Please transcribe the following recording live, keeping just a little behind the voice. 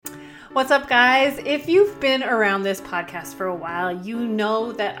What's up, guys? If you've been around this podcast for a while, you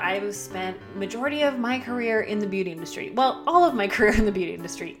know that I've spent majority of my career in the beauty industry. Well, all of my career in the beauty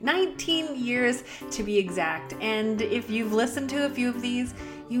industry, 19 years to be exact. And if you've listened to a few of these,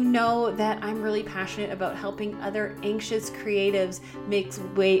 you know that I'm really passionate about helping other anxious creatives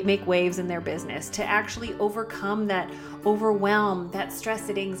make waves in their business, to actually overcome that overwhelm, that stress,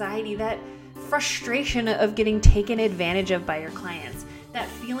 that anxiety, that frustration of getting taken advantage of by your clients. That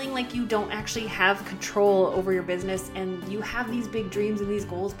feeling like you don't actually have control over your business and you have these big dreams and these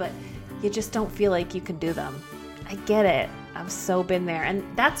goals, but you just don't feel like you can do them. I get it. I've so been there. And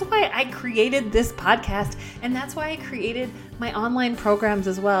that's why I created this podcast. And that's why I created my online programs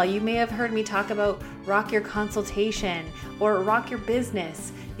as well. You may have heard me talk about Rock Your Consultation or Rock Your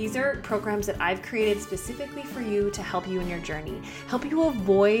Business. These are programs that I've created specifically for you to help you in your journey, help you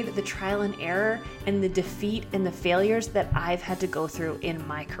avoid the trial and error and the defeat and the failures that I've had to go through in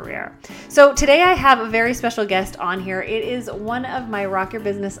my career. So today I have a very special guest on here. It is one of my Rock Your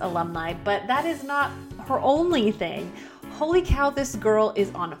Business alumni, but that is not her only thing. Holy cow, this girl is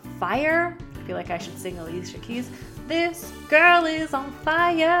on fire. I feel like I should sing Alicia Keys. This girl is on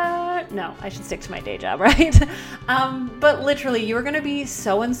fire. No, I should stick to my day job, right? But literally, you're going to be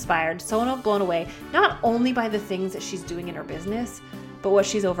so inspired, so blown away, not only by the things that she's doing in her business, but what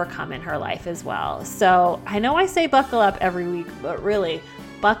she's overcome in her life as well. So I know I say buckle up every week, but really,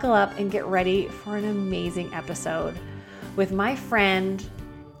 buckle up and get ready for an amazing episode with my friend,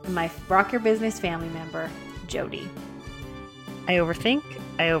 my Rock Your Business family member, Jodie. I overthink,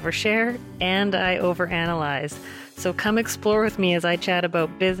 I overshare, and I overanalyze. So come explore with me as I chat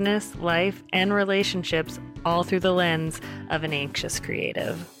about business, life, and relationships, all through the lens of an anxious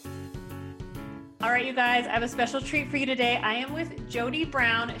creative. All right, you guys, I have a special treat for you today. I am with Jodie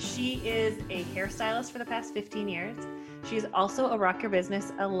Brown. She is a hairstylist for the past 15 years. She's also a Rock Your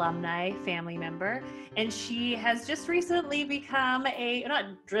Business alumni family member. And she has just recently become not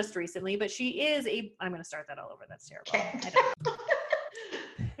just recently, but she is I'm going to start that all over. That's terrible. Okay.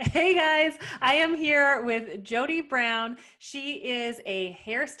 Hey guys, I am here with Jodie Brown. She is a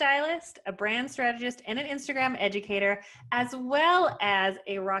hairstylist, a brand strategist, and an Instagram educator, as well as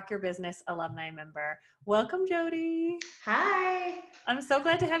a Rock Your Business alumni member. Welcome, Jodie. Hi. I'm so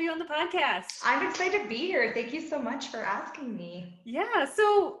glad to have you on the podcast. I'm excited to be here. Thank you so much for asking me. Yeah,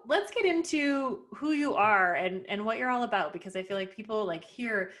 so let's get into who you are and what you're all about, because I feel like people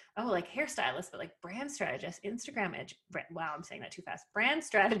hear, oh, like hairstylist, but like brand strategist, wow, I'm saying that too fast. Brand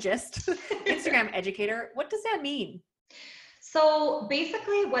strategist, Instagram educator. What does that mean? So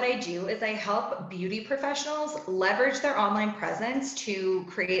basically what I do is I help beauty professionals leverage their online presence to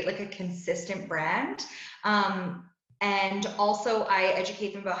create like a consistent brand. And also I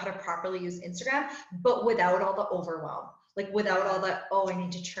educate them about how to properly use Instagram, but without all the overwhelm, like without all that, oh, I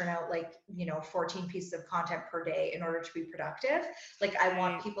need to churn out 14 pieces of content per day in order to be productive. Like I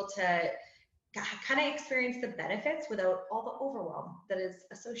want people to kind of experience the benefits without all the overwhelm that is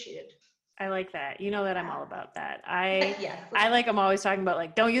associated. I like that. You know that I'm all about that. I'm always talking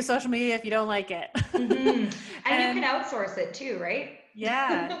about don't use social media if you don't like it. Mm-hmm. And you can outsource it too, right?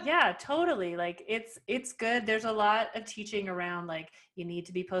 Yeah, totally. It's good. There's a lot of teaching around you need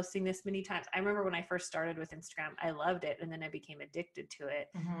to be posting this many times. I remember when I first started with Instagram, I loved it, and then I became addicted to it,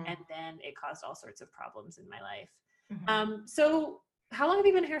 and then it caused all sorts of problems in my life. Mm-hmm. So how long have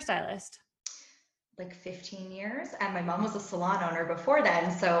you been a hairstylist? Like 15 years, and my mom was a salon owner before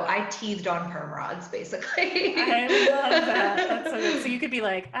then, so I teethed on perm rods basically. I love that. That's so good. So you could be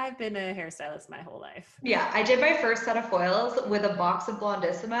like, I've been a hairstylist my whole life. Yeah, I did my first set of foils with a box of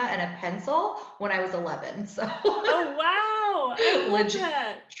Blondissima and a pencil when I was 11. So oh wow, I love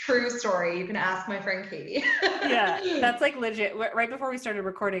that. True story. You can ask my friend Katie. Yeah, that's legit. Right before we started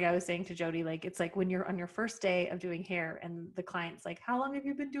recording, I was saying to Jodie, it's like when you're on your first day of doing hair and the client's like, how long have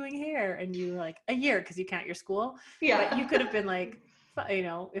you been doing hair? And you're like, a year, because you count your school. Yeah. But you could have been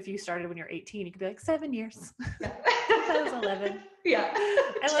if you started when you're 18, you could be like 7 years. I was 11. Yeah.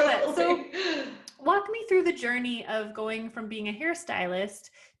 I love that. So walk me through the journey of going from being a hairstylist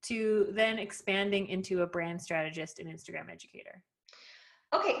to then expanding into a brand strategist and Instagram educator.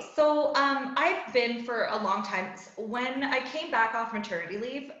 Okay, so I've been for a long time. When I came back off maternity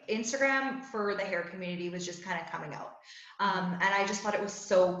leave, Instagram for the hair community was just kind of coming out. And I just thought it was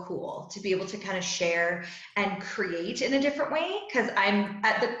so cool to be able to kind of share and create in a different way, because I'm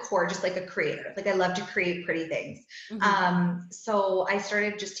at the core just like a creator. Like I love to create pretty things. Mm-hmm. So I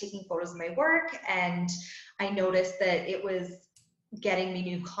started just taking photos of my work, and I noticed that it was getting me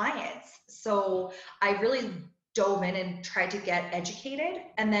new clients. So I really dove in and tried to get educated.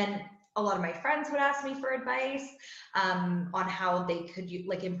 And then a lot of my friends would ask me for advice on how they could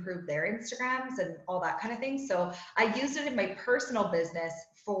like improve their Instagrams and all that kind of thing. So I used it in my personal business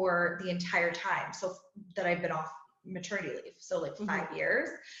for the entire time. So that I've been off maternity leave. So like 5 years.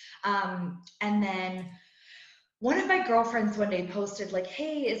 And then one of my girlfriends one day posted like,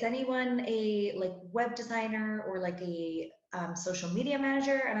 hey, is anyone a like web designer or like a social media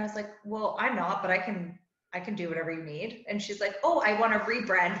manager? And I was like, well, I'm not, but I can do whatever you need. And she's like, oh, I want to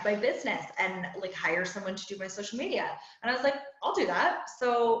rebrand my business and like hire someone to do my social media. And I was like, I'll do that.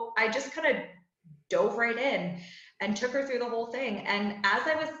 So I just kind of dove right in and took her through the whole thing. And as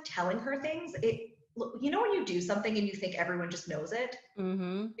I was telling her things, you know when you do something and you think everyone just knows it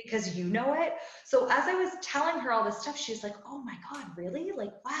because you know it. So as I was telling her all this stuff, she's like, oh my God, really?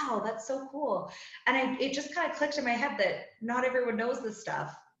 Like, wow, that's so cool. And it just kind of clicked in my head that not everyone knows this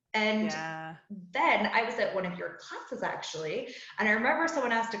stuff. And then I was at one of your classes actually, and I remember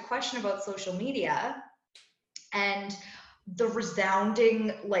someone asked a question about social media, and the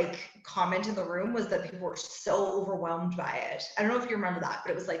resounding like comment in the room was that people were so overwhelmed by it. I don't know if you remember that,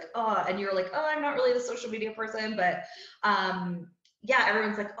 but it was like, oh, and you're like, oh, I'm not really the social media person, but yeah,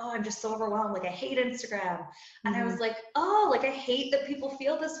 everyone's like, oh, I'm just so overwhelmed. Like I hate Instagram. And I was like, oh, like I hate that people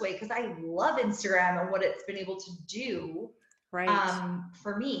feel this way because I love Instagram and what it's been able to do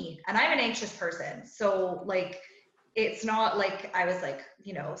for me. And I'm an anxious person. So like, it's not like I was like,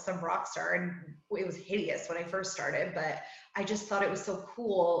 you know, some rock star, and it was hideous when I first started, but I just thought it was so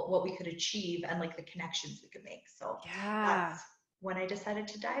cool what we could achieve and like the connections we could make. So that's when I decided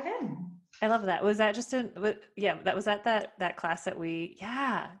to dive in. I love that. Was that just that was at that class that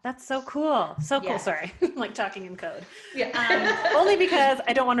that's so cool. So cool. Sorry. I'm like talking in code. Only because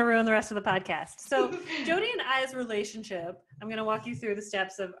I don't want to ruin the rest of the podcast. So Jodie and I's relationship, I'm going to walk you through the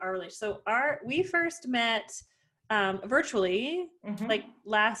steps of our relationship. So we first met virtually like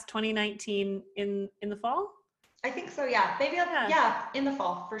last 2019 in the fall. I think so. Yeah. Maybe. In the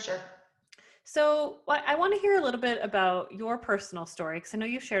fall for sure. So I want to hear a little bit about your personal story, because I know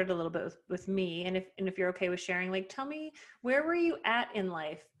you've shared a little bit with me, and if you're okay with sharing, like, tell me, where were you at in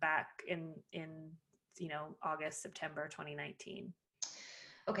life back in August, September 2019?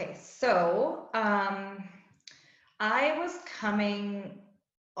 Okay, so I was coming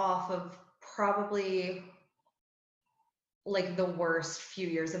off of probably like the worst few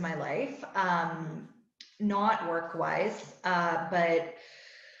years of my life, not work-wise, but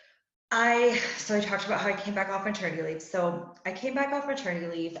I talked about how I came back off maternity leave. So I came back off maternity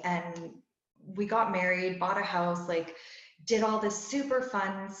leave and we got married, bought a house, like did all this super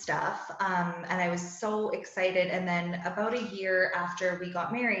fun stuff. And I was so excited. And then about a year after we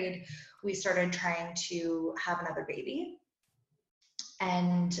got married, we started trying to have another baby.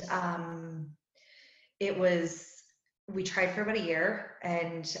 And we tried for about a year,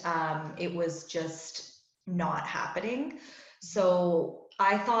 and it was just not happening. So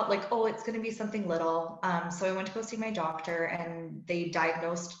I thought like, oh, it's going to be something little. So I went to go see my doctor, and they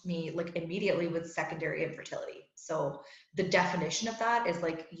diagnosed me like immediately with secondary infertility. So the definition of that is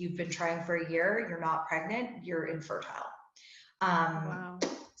like, you've been trying for a year, you're not pregnant, you're infertile. Wow.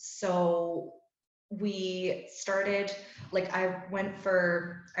 So we started, like I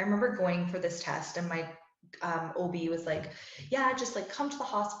remember going for this test, and my OB was like, yeah, just like come to the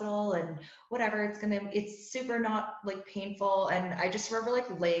hospital and whatever, it's super not like painful. And I just remember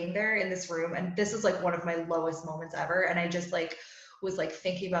like laying there in this room, and this is like one of my lowest moments ever. And I just like was like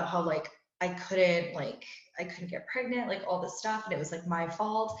thinking about how like I couldn't get pregnant, like all this stuff, and it was like my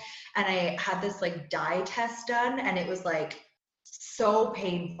fault. And I had this like dye test done, and it was like so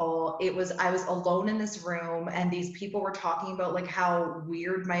painful. I was alone in this room, and these people were talking about like how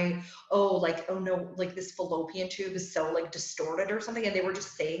weird this fallopian tube is so like distorted or something, and they were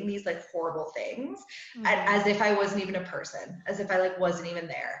just saying these like horrible things as if I wasn't even a person, as if I like wasn't even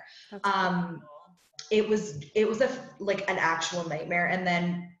there. It was like an actual nightmare. And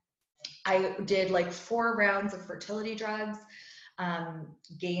then I did like 4 rounds of fertility drugs,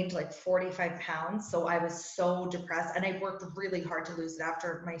 gained like 45 pounds. So I was so depressed, and I worked really hard to lose it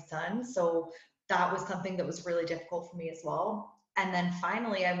after my son. So that was something that was really difficult for me as well. And then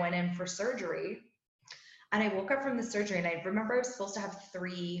finally I went in for surgery, and I woke up from the surgery, and I remember I was supposed to have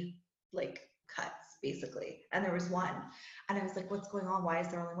 3 like cuts basically, and there was 1. And I was like, what's going on? Why is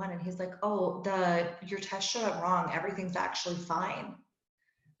there only 1? And he's like, oh, your test showed up wrong. Everything's actually fine.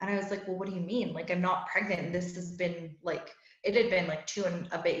 And I was like, well, what do you mean? Like, I'm not pregnant. This has been like, it had been like 2 and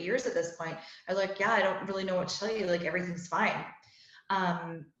a bit years at this point. I was like, yeah, I don't really know what to tell you. Like, everything's fine.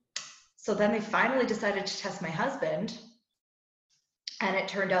 So then they finally decided to test my husband. And it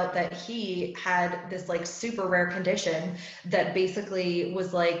turned out that he had this like super rare condition that basically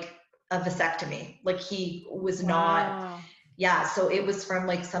was like a vasectomy. Like he was not, Wow. yeah. So it was from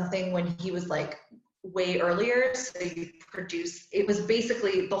like something when he was like way earlier. So you produce, it was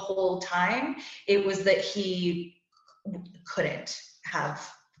basically the whole time, it was that he couldn't have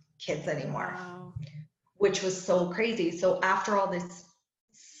kids anymore, Wow. which was so crazy. So after all this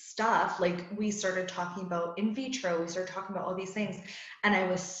stuff, like we started talking about in vitro, we started talking about all these things, and I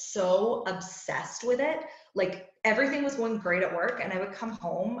was so obsessed with it. Like everything was going great at work, and I would come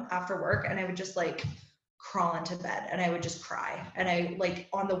home after work and I would just like crawl into bed and I would just cry. And I like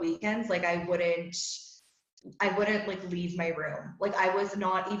on the weekends, like I wouldn't like leave my room. Like I was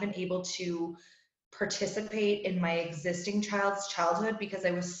not even able to participate in my existing child's childhood because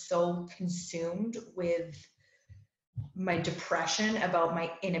I was so consumed with my depression about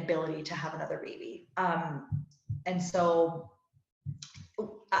my inability to have another baby. And so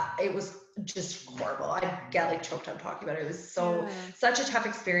it was just horrible. I get like choked up talking about it. It was such a tough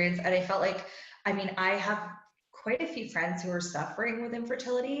experience. And I felt like, I mean, I have quite a few friends who are suffering with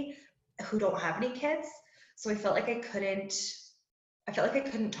infertility who don't have any kids. So I felt like I couldn't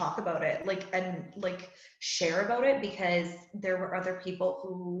talk about it, like, and like share about it, because there were other people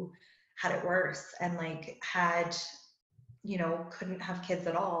who had it worse and like had, you know, couldn't have kids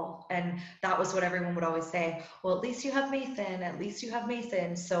at all. And that was what everyone would always say. Well, at least you have Mason, at least you have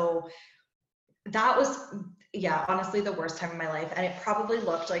Mason. So that was, yeah, honestly, the worst time of my life. And it probably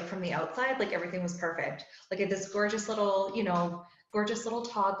looked like from the outside, like everything was perfect. Like I had this gorgeous little, you know, gorgeous little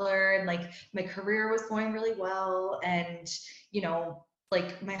toddler, and like my career was going really well. And, you know,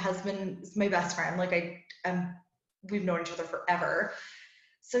 like my husband is my best friend. Like we've known each other forever.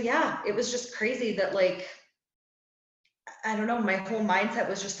 So yeah, it was just crazy that like, I don't know, my whole mindset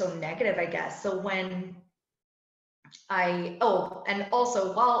was just so negative, I guess. So when and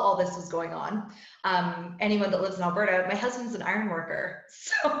also while all this was going on, anyone that lives in Alberta, my husband's an iron worker.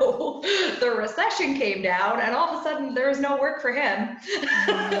 So the recession came down and all of a sudden there was no work for him.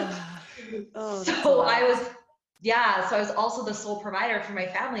 Oh, so I was, yeah, so I was also the sole provider for my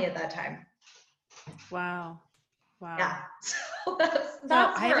family at that time. Wow. Yeah. So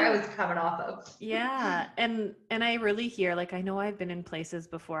that's where I was coming off of. Yeah. And I really hear, like, I know I've been in places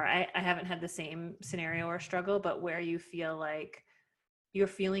before. I haven't had the same scenario or struggle, but where you feel like you're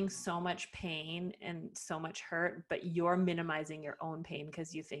feeling so much pain and so much hurt, but you're minimizing your own pain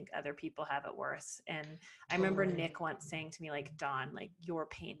because you think other people have it worse. And I remember Nick once saying to me, like, Dawn, like, your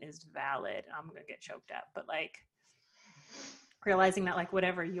pain is valid. I'm going to get choked up. But like, realizing that like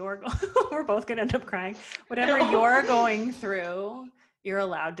whatever you're going, we're both going to end up crying, whatever you're going through, you're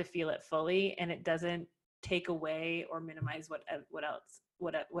allowed to feel it fully, and it doesn't take away or minimize what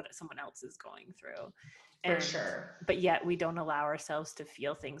someone else is going through. For sure. But yet we don't allow ourselves to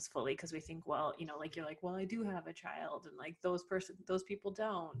feel things fully because we think, well, you know, like you're like, well, I do have a child, and like those people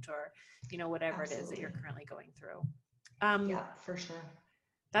don't, or, you know, whatever Absolutely. It is that you're currently going through. Yeah, for sure.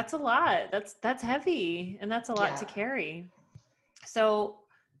 That's a lot. That's heavy, and that's a lot to carry. So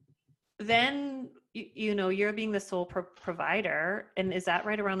then, you know, you're being the sole provider. And is that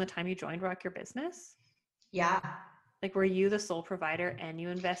right around the time you joined Rock Your Business? Yeah. Like, were you the sole provider and you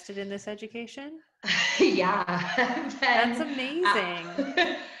invested in this education? Yeah. That's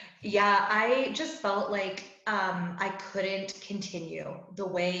amazing. Yeah, I just felt like I couldn't continue the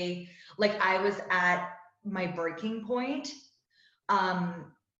way, like I was at my breaking point.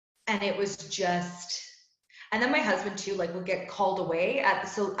 And it was just, and then my husband too, like would get called away at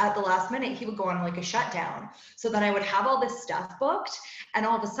the last minute, he would go on like a shutdown. So then I would have all this stuff booked, and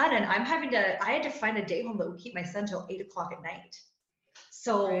all of a sudden I had to find a day home that would keep my son till 8:00 at night.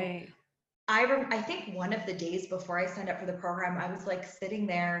 So right. I think one of the days before I signed up for the program, I was like sitting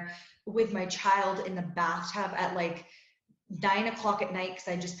there with my child in the bathtub at like 9:00 at night, because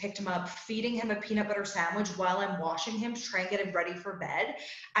I just picked him up, feeding him a peanut butter sandwich while I'm washing him to try and get him ready for bed.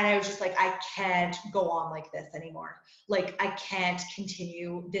 And I was just like, I can't go on like this anymore. Like, I can't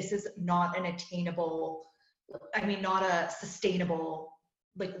continue. This is not an attainable, not a sustainable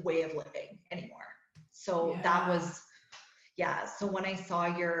like way of living anymore. So that was, yeah. So when I saw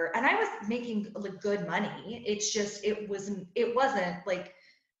and I was making like good money, it's just, it wasn't like,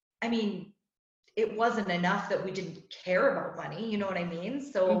 it wasn't enough that we didn't care about money, you know what I mean?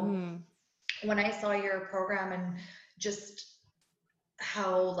 So when I saw your program and just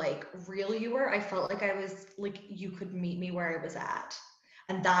how like real you were, I felt like I was like, you could meet me where I was at.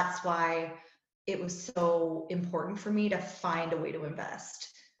 And that's why it was so important for me to find a way to invest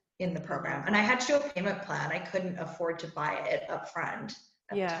in the program. And I had to do a payment plan. I couldn't afford to buy it up front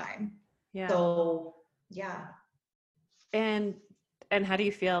at the time. Yeah. So yeah. And how do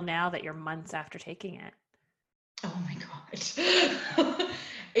you feel now that you're months after taking it? Oh my God.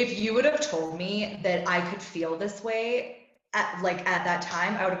 If you would have told me that I could feel this way at that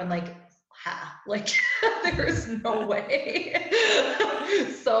time, I would have been like, ha, like there's no way.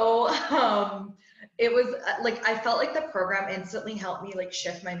 So it was like I felt like the program instantly helped me like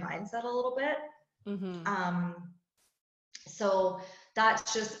shift my mindset a little bit. Mm-hmm. So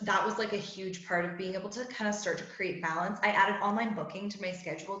that was like a huge part of being able to kind of start to create balance. I added online booking to my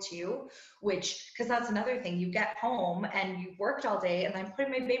schedule too, which, because that's another thing, you get home and you've worked all day, and I'm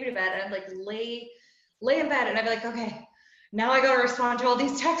putting my baby to bed and I'd like lay in bed and I'd be like, okay, now I gotta respond to all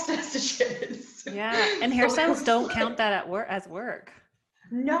these text messages. Yeah. And So it hairstylists was don't like, count that at work as work.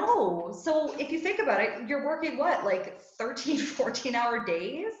 no. So if you think about it, you're working what, like 13, 14-hour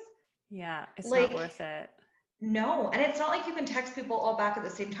days? Yeah. It's not Like, worth it. no, and it's not like you can text people all back at the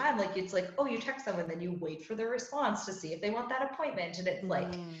same time. Like it's like, oh, you text them and then you wait for their response to see if they want that appointment. And it's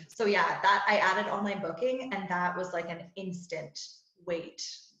like, Mm. so yeah, that I added online booking, and that was like an instant weight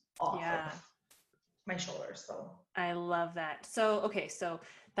off Yeah. of my shoulders. So I love that. So, okay, so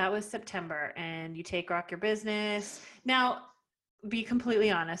that was September and you take Rock Your Business. Now, be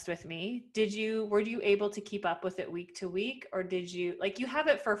completely honest with me. Were you able to keep up with it week to week, or did you, like, you have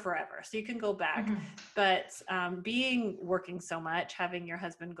it for forever, so you can go back, but working so much, having your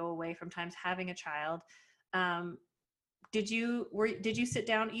husband go away from times, having a child, did you sit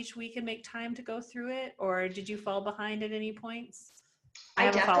down each week and make time to go through it, or did you fall behind at any points? I I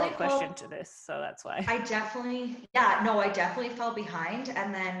have a follow-up definitely question felt to this, so that's why. I definitely, yeah, no, I definitely fell behind.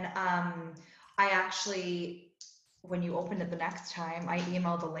 And then I actually, when you opened it the next time, I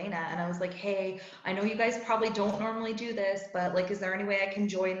emailed Elena and I was like, hey, I know you guys probably don't normally do this, but like, is there any way I can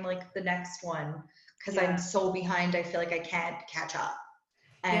join like the next one? Because I'm Yeah. so behind, I feel like I can't catch up.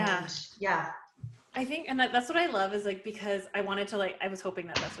 Yeah. And yeah. I think, and that's what I love is like, because I wanted to like, I was hoping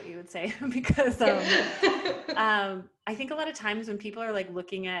that that's what you would say because, I think a lot of times when people are like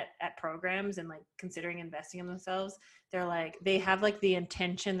looking at programs and like considering investing in themselves, they're like, they have like the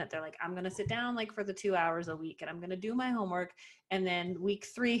intention that they're like, I'm going to sit down like for the 2 hours a week and I'm going to do my homework. And then week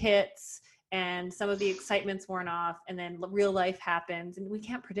 3 hits and some of the excitement's worn off, and then real life happens and we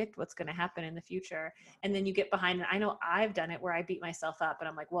can't predict what's going to happen in the future. And then you get behind, and I know I've done it where I beat myself up and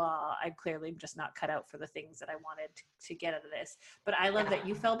I'm like, well, I clearly just not cut out for the things that I wanted to get out of this. But I love that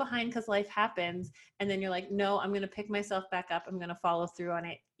you fell behind because life happens, and then you're like, no, I'm going to pick myself back up, I'm going to follow through on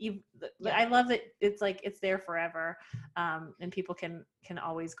it. I love that it's like it's there forever, and people can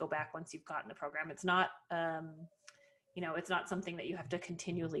always go back once you've gotten the program. It's not it's not something that you have to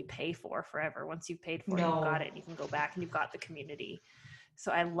continually pay for forever. Once you've paid for it, you've got it, and you can go back and you've got the community.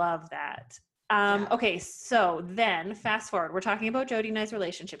 So I love that. Okay, so then fast forward. We're talking about Jodie and I's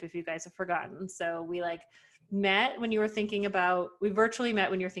relationship, if you guys have forgotten. So we like met when you were thinking about, we virtually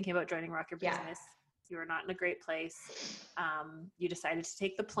met when you were thinking about joining Rock Your Business. You were not in a great place. You decided to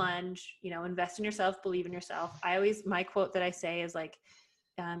take the plunge, invest in yourself, believe in yourself. My quote that I say is like,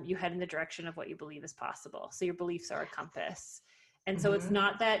 you head in the direction of what you believe is possible. So your beliefs are a compass. And so it's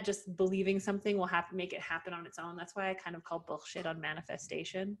not that just believing something will make it happen on its own. That's why I kind of call bullshit on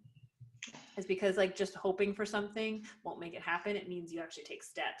manifestation, is because like just hoping for something won't make it happen. It means you actually take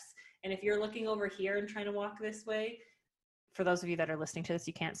steps. And if you're looking over here and trying to walk this way, for those of you that are listening to this,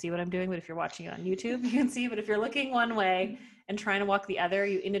 you can't see what I'm doing, but if you're watching it on YouTube, you can see. But if you're looking one way and trying to walk the other,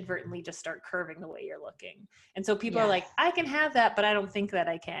 you inadvertently just start curving the way you're looking. And so people are like, I can have that, but I don't think that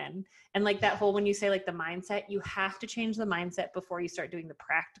I can. And like that whole, when you say like the mindset, you have to change the mindset before you start doing the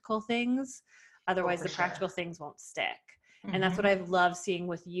practical things. Otherwise, the practical things won't stick. And that's what I've loved seeing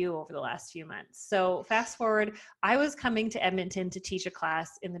with you over the last few months. So fast forward, I was coming to Edmonton to teach a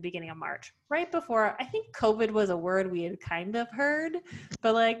class in the beginning of March, right before, I think COVID was a word we had kind of heard,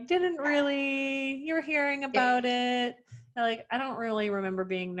 but like didn't really, you were hearing about it. Like, I don't really remember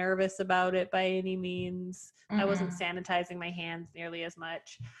being nervous about it by any means. I wasn't sanitizing my hands nearly as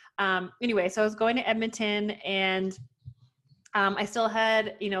much. Anyway, so I was going to Edmonton, and I still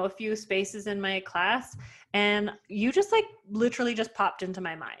had, a few spaces in my class, and you just like literally just popped into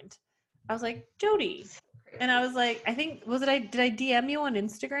my mind. I was like, Jodie. And I was like, I think, did I DM you on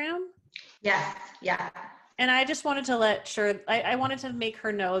Instagram? Yes. Yeah. And I just wanted to I wanted to make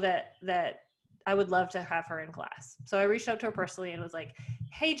her know that I would love to have her in class. So I reached out to her personally and was like,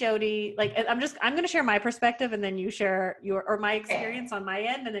 hey, Jodie, like, I'm going to share my perspective, and then you share my experience on my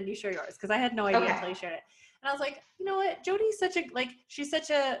end, and then you share yours. Cause I had no idea until you shared it. And I was like, you know what? Jodie's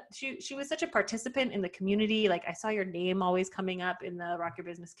she was such a participant in the community. Like, I saw your name always coming up in the Rock Your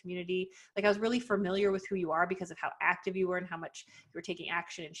Business community. Like, I was really familiar with who you are because of how active you were and how much you were taking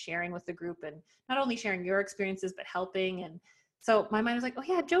action and sharing with the group, and not only sharing your experiences, but helping. And so my mind was like, oh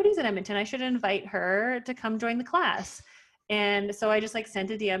yeah, Jodie's in Edmonton. I should invite her to come join the class. And so I just like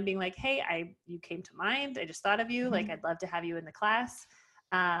sent a DM being like, hey, you came to mind. I just thought of you. Mm-hmm. Like, I'd love to have you in the class.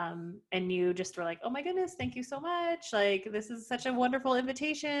 And you just were like, oh my goodness, thank you so much. Like, this is such a wonderful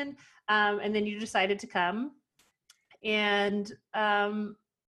invitation. And then you decided to come. And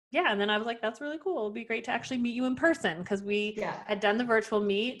yeah, and then I was like, that's really cool. It'd be great to actually meet you in person, because we had done the virtual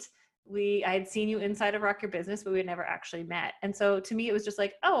meet. I had seen you inside of Rock Your Business, but we had never actually met. And so to me, it was just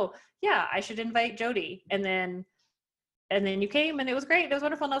like, oh yeah, I should invite Jodie. And then you came, and it was great. It was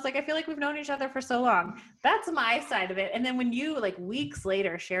wonderful. And I was like, I feel like we've known each other for so long. That's my side of it. And then when you like weeks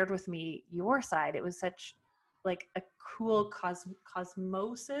later shared with me your side, it was such like a cool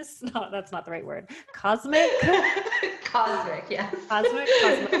cosmosis. No, that's not the right word. Cosmic, yes.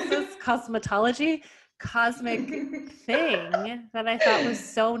 Cosmosis, cosmetology, cosmic thing that I thought was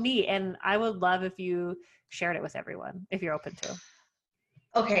so neat. And I would love if you shared it with everyone, if you're open to.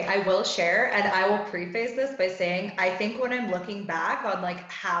 Okay, I will share, and I will preface this by saying, I think when I'm looking back on like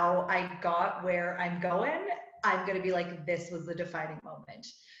how I got where I'm going, I'm going to be like, this was the defining moment.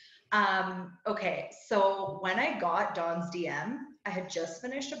 Okay, so when I got Dawn's DM, I had just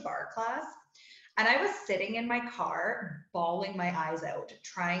finished a bar class, and I was sitting in my car, bawling my eyes out,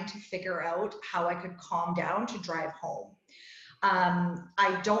 trying to figure out how I could calm down to drive home.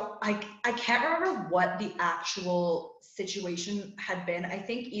 I can't remember what the actual situation had been. I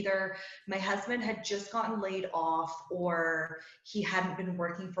think either my husband had just gotten laid off, or he hadn't been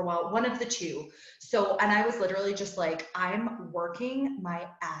working for a while, one of the two. So, and I was literally just like, I'm working my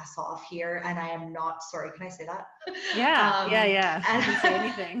ass off here, and I am not, sorry, can I say that? Yeah. And, you can say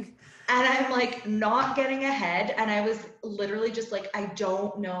anything. And I'm like not getting ahead. And I was literally just like, I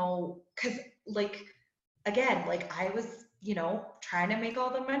don't know. Cause like, again, like I was, trying to make all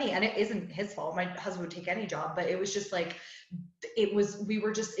the money, and it isn't his fault. My husband would take any job, but it was just like, we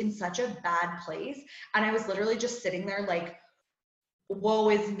were just in such a bad place. And I was literally just sitting there like, woe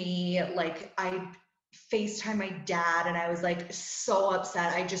is me. Like I FaceTime my dad, and I was like so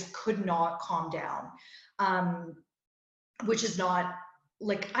upset. I just could not calm down. Which is not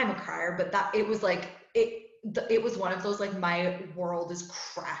like, I'm a crier, but that it was like, it was one of those like my world is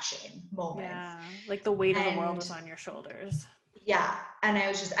crashing moments. Yeah, like the weight of the world was on your shoulders. Yeah, and I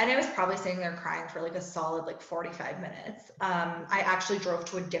was probably sitting there crying for like a solid like 45 minutes. I actually drove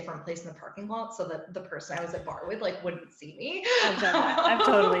to a different place in the parking lot so that the person I was at bar with like wouldn't see me. I've done that. I've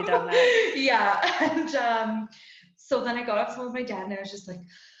totally done that. Yeah, and so then I got off the phone with my dad, and I was just like,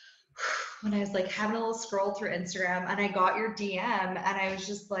 when I was like having a little scroll through Instagram, and I got your DM, and I was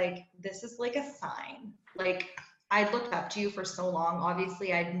just like, this is like a sign. Like, I'd looked up to you for so long.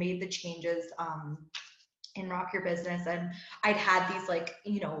 Obviously, I'd made the changes in Rock Your Business, and I'd had these like,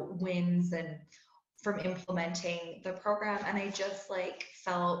 wins and from implementing the program, and I just like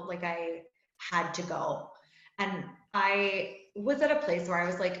felt like I had to go. And I was at a place where I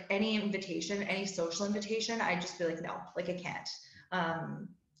was like, any invitation, any social invitation, I'd just be like, no, like I can't.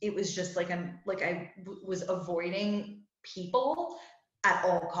 It was just like I was avoiding people at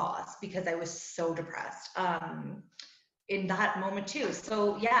all costs because I was so depressed in that moment too.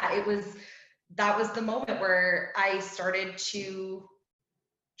 So yeah, that was the moment where I started to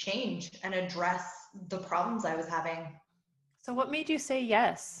change and address the problems I was having. So what made you say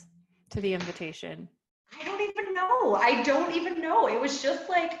yes to the invitation? I don't even know. I don't even know. It was just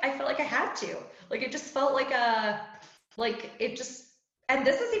like, I felt like I had to. Like, it just felt like and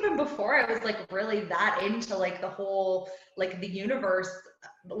this is even before I was like really that into like the whole, like the universe,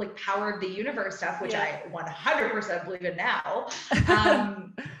 like power of the universe stuff, which I 100% believe in now.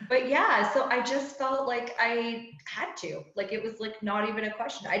 But yeah, so I just felt like I had to, like, it was like not even a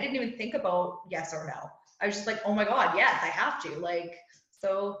question. I didn't even think about yes or no. I was just like, oh my God, yes, I have to. Like,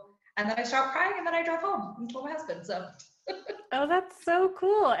 so, and then I stopped crying, and then I drove home and told my husband. So. Oh, that's so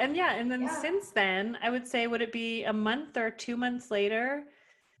cool. And and then since then, I would say, would it be a month or 2 months later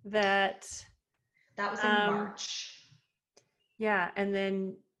that was in March. Yeah, and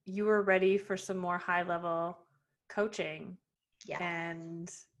then you were ready for some more high level coaching. Yeah.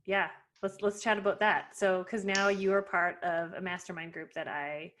 And yeah, let's chat about that. So, because now you are part of a mastermind group that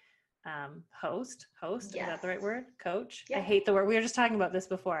I host. Yes. Is that the right word? Coach? Yeah. I hate the word. We were just talking about this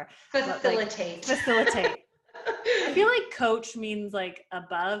before. Facilitate. Facilitate. I feel like coach means like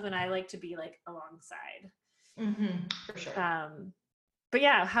above, and I like to be like alongside. For sure. But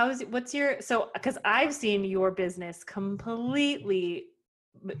yeah, because I've seen your business completely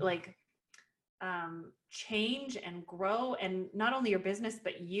like change and grow, and not only your business,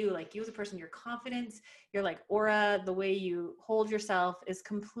 but you as a person, your confidence, your like aura, the way you hold yourself is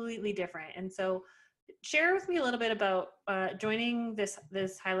completely different. And so share with me a little bit about joining this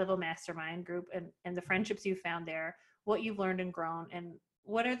high level mastermind group and the friendships you found there. what you've learned and grown, and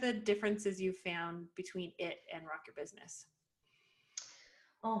what are the differences you've found between it and Rock Your Business?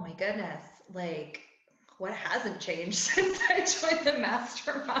 Oh my goodness. Like, what hasn't changed since I joined the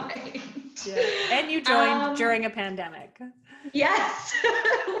mastermind? Yeah. And you joined during a pandemic. Yes.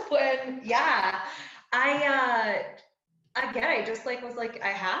 Yeah. Again, I just like was like, I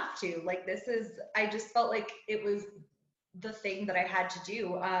have to. Like, I just felt like it was the thing that I had to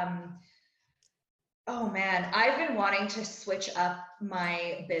do. Oh man, I've been wanting to switch up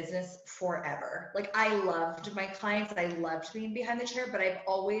my business forever. Like, I loved my clients, I loved being behind the chair, but I've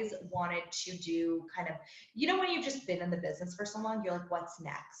always wanted to do kind of, when you've just been in the business for so long, you're like, what's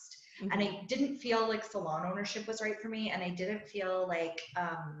next? Mm-hmm. And I didn't feel like salon ownership was right for me. And I didn't feel like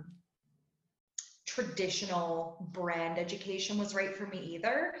traditional brand education was right for me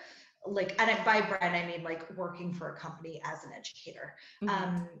either. Like, and by brand, I mean like working for a company as an educator.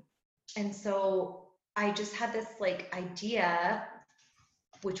 Mm-hmm. And so I just had this like idea,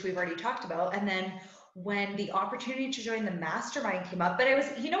 which we've already talked about. And then when the opportunity to join the mastermind came up, but I was,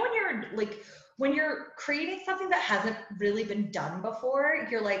 when you're creating something that hasn't really been done before,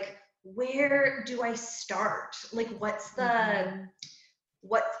 you're like, where do I start? Like, what's going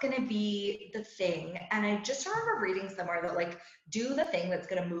to be the thing? And I just remember reading somewhere that like, do the thing that's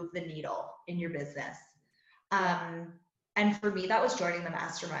going to move the needle in your business. And for me, that was joining the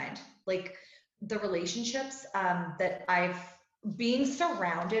mastermind. Like, the relationships that being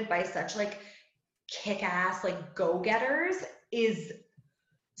surrounded by such like kick-ass like go-getters is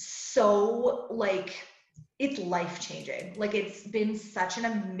so like, it's life-changing. Like, it's been such an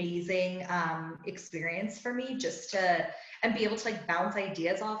amazing experience for me just and be able to like bounce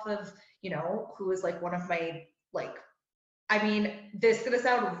ideas off of, who is like one of my like, I mean, this is gonna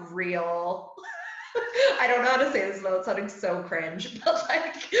sound real. I don't know how to say this without sounding so cringe, but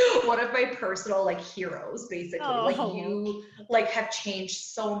like one of my personal like heroes, basically. Like, you like have changed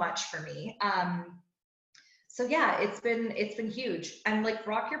so much for me. So yeah, it's been huge. And like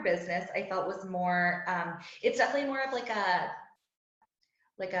Rock Your Business, I felt was more, it's definitely more of like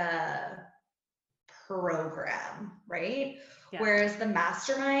a program, right? Yeah. Whereas the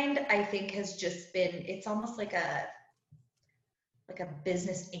mastermind, I think, has just been, it's almost like a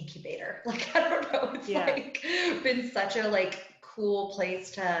business incubator. Like, I don't know. It's like been such a like cool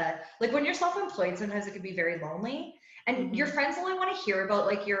place to, like, when you're self-employed, sometimes it can be very lonely and your friends only want to hear about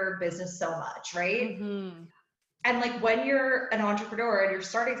like your business so much, right? And like when you're an entrepreneur and you're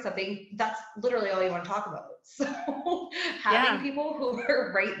starting something, that's literally all you want to talk about. So having people who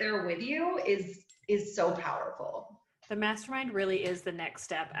are right there with you is so powerful. The mastermind really is the next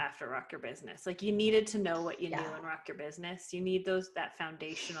step after Rock Your Business. Like, you needed to know what you knew in Rock Your Business. You need that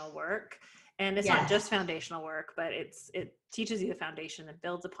foundational work. And it's not just foundational work, but it teaches you the foundation and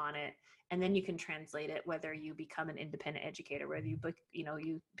builds upon it. And then you can translate it, whether you become an independent educator, whether you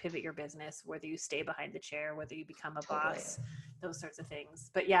pivot your business, whether you stay behind the chair, whether you become a boss, those sorts of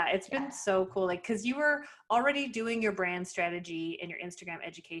things. But yeah, it's been so cool. Like, cause you were already doing your brand strategy and your Instagram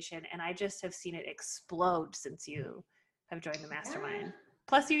education. And I just have seen it explode since you have joined the mastermind.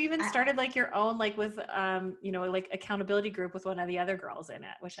 Plus you even started like your own, like with, like accountability group with one of the other girls in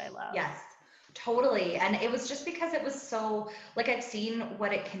it, which I love. Yes. Totally. And it was just because it was so, like, I've seen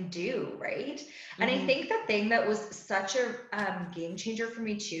what it can do, right? And I think the thing that was such a game changer for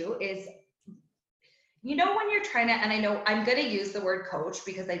me too is, when you're trying to, and I know I'm going to use the word coach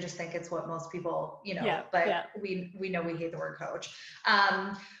because I just think it's what most people, we know we hate the word coach.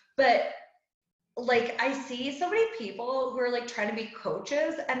 But like, I see so many people who are like trying to be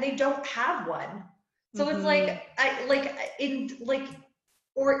coaches and they don't have one. So it's like,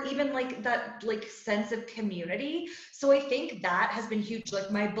 or even like that like sense of community. So I think that has been huge. Like,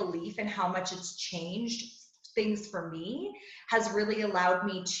 my belief in how much it's changed things for me has really allowed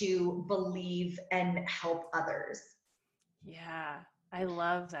me to believe and help others. Yeah, I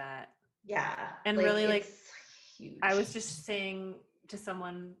love that. Yeah. And like, really, like, huge. I was just saying to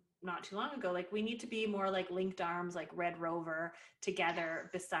someone not too long ago, like, we need to be more like linked arms, like Red Rover, together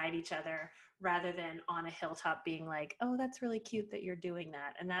beside each other, rather than on a hilltop being like, oh, that's really cute that you're doing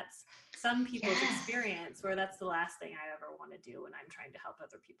that. And that's some people's experience where that's the last thing I ever want to do when I'm trying to help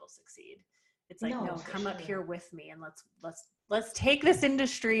other people succeed. It's like, no, come up here with me and let's take this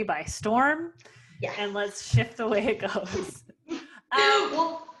industry by storm and let's shift the way it goes.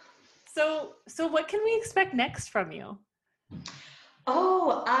 So what can we expect next from you?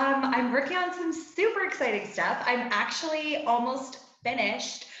 I'm working on some super exciting stuff. I'm actually almost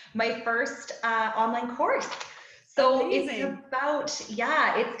finished my first online course. So Amazing. It's about,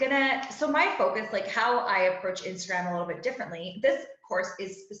 so my focus, like how I approach Instagram a little bit differently. This course,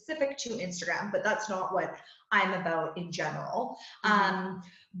 is specific to Instagram, but that's not what I'm about in general.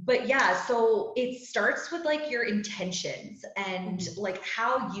 But yeah, so it starts with like your intentions and like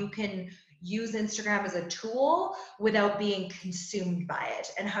how you can use Instagram as a tool without being consumed by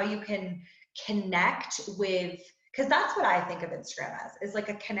it, and how you can connect with, because that's what I think of Instagram as, is like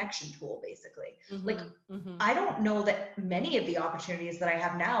a connection tool, basically. Like, I don't know that many of the opportunities that I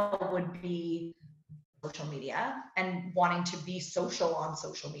have now would be social media and wanting to be social on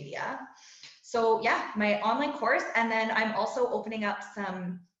social media. So yeah, my online course, and then I'm also opening up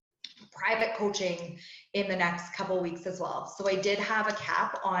some private coaching in the next couple of weeks as well. So I did have a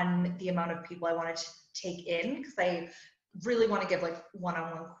cap on the amount of people I wanted to take in, because I really want to give like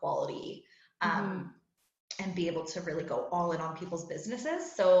one-on-one quality and be able to really go all in on people's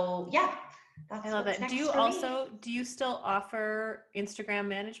businesses. So yeah, that's I love what's that. Do you still offer Instagram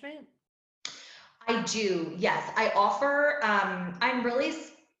management? I do, yes. I offer, I'm really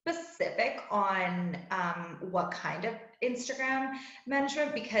specific on what kind of Instagram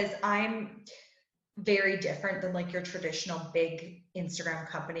management, because I'm very different than like your traditional big Instagram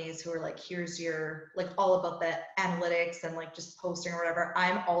companies who are like, here's your, like all about the analytics and like just posting or whatever.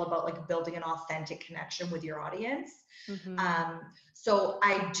 I'm all about like building an authentic connection with your audience. So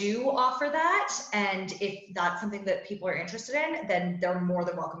I do offer that. And if that's something that people are interested in, then they're more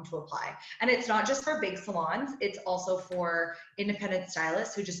than welcome to apply. And it's not just for big salons. It's also for independent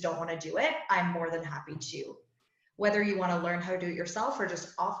stylists who just don't want to do it. I'm more than happy to, whether you want to learn how to do it yourself or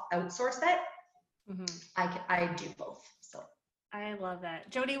just outsource it. I do both. So I love that.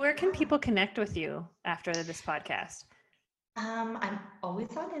 Jodie, where can people connect with you after this podcast? I'm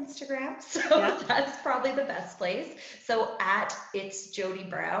always on Instagram, so that's probably the best place. So at It's Jodie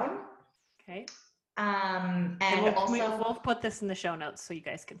Brown. Okay. And we'll put this in the show notes so you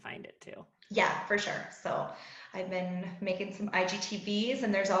guys can find it too. Yeah, for sure. So I've been making some IGTVs,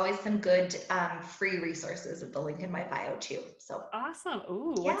 and there's always some good free resources at the link in my bio too. So awesome.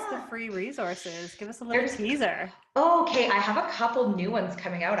 Ooh, what's the free resources? Give us a little teaser. Okay, I have a couple new ones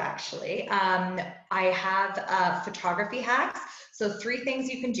coming out actually. I have photography hacks. So 3 things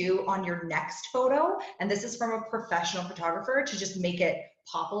you can do on your next photo, and this is from a professional photographer, to just make it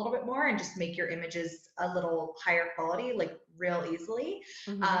pop a little bit more and just make your images a little higher quality, like real easily.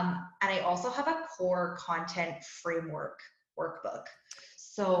 And I also have a core content framework workbook.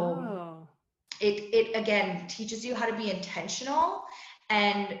 So it again teaches you how to be intentional,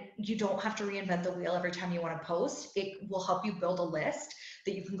 and you don't have to reinvent the wheel every time you want to post. It will help you build a list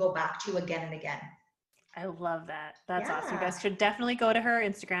that you can go back to again and again. I love that. That's awesome. You guys should definitely go to her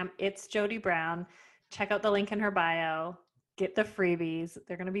Instagram. It's Jodie Brown. Check out the link in her bio. Get the freebies.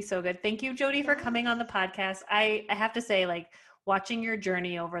 They're going to be so good. Thank you, Jodie, for coming on the podcast. I have to say, like, watching your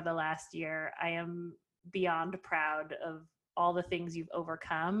journey over the last year, I am beyond proud of all the things you've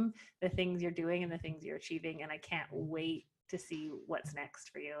overcome, the things you're doing, and the things you're achieving. And I can't wait to see what's next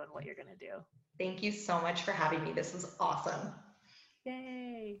for you and what you're going to do. Thank you so much for having me. This was awesome.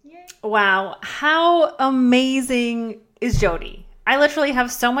 Yay. Wow. How amazing is Jodie? I literally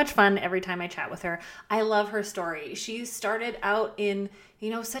have so much fun every time I chat with her. I love her story. She started out in,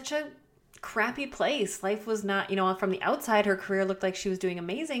 such a crappy place. Life was not, from the outside, her career looked like she was doing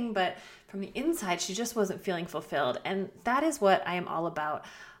amazing, but from the inside, she just wasn't feeling fulfilled. And that is what I am all about.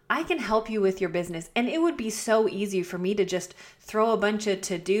 I can help you with your business. And it would be so easy for me to just throw a bunch of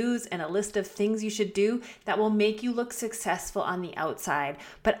to-dos and a list of things you should do that will make you look successful on the outside.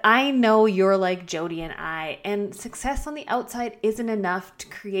 But I know you're like Jodie and I, and success on the outside isn't enough to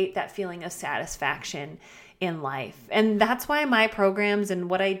create that feeling of satisfaction in life. And that's why my programs and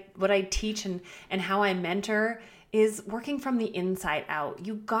what I teach and how I mentor is working from the inside out.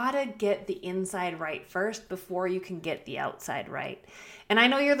 You gotta get the inside right first before you can get the outside right. And I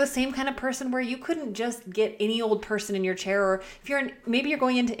know you're the same kind of person where you couldn't just get any old person in your chair, or if maybe you're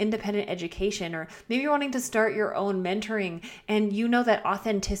going into independent education, or maybe you're wanting to start your own mentoring, and you know that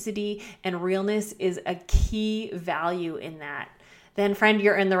authenticity and realness is a key value in that. Then friend,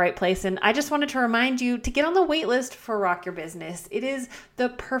 you're in the right place. And I just wanted to remind you to get on the wait list for Rock Your Business. It is the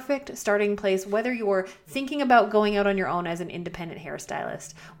perfect starting place, whether you're thinking about going out on your own as an independent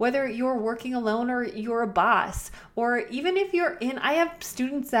hairstylist, whether you're working alone or you're a boss, or even if I have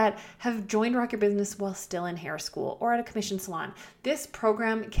students that have joined Rock Your Business while still in hair school or at a commission salon. This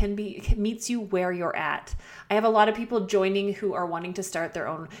program meets you where you're at. I have a lot of people joining who are wanting to start their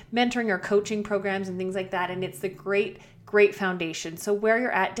own mentoring or coaching programs and things like that. And it's the great foundation. So where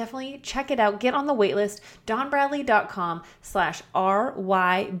you're at, definitely check it out. Get on the waitlist,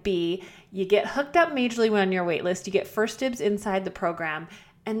 donbradley.com/RYB. You get hooked up majorly when on your waitlist. You get first dibs inside the program,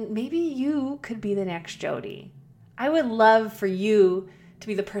 and maybe you could be the next Jodie. I would love for you to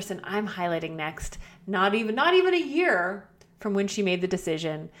be the person I'm highlighting next, not even a year from when she made the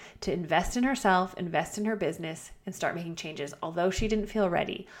decision to invest in herself, invest in her business, and start making changes. Although she didn't feel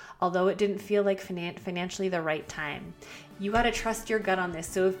ready, although it didn't feel like financially the right time. You got to trust your gut on this.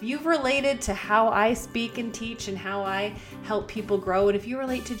 So if you've related to how I speak and teach and how I help people grow, and if you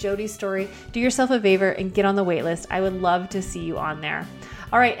relate to Jodie's story, do yourself a favor and get on the wait list. I would love to see you on there.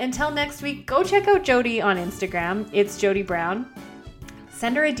 All right, until next week, go check out Jodie on Instagram. It's Jodie Brown.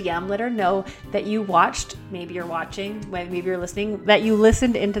 Send her a DM, let her know that you watched, maybe you're watching, maybe you're listening, that you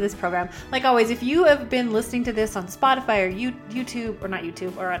listened into this program. Like always, if you have been listening to this on Spotify or YouTube, or not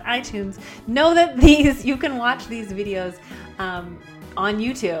YouTube, or on iTunes, know that you can watch these videos on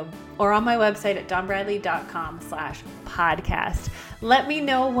YouTube or on my website at donbradley.com/podcast. Let me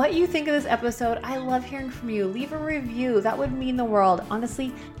know what you think of this episode. I love hearing from you. Leave a review. That would mean the world.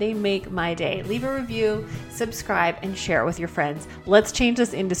 Honestly, they make my day. Leave a review, subscribe, and share it with your friends. Let's change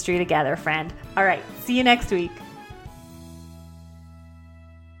this industry together, friend. All right, see you next week.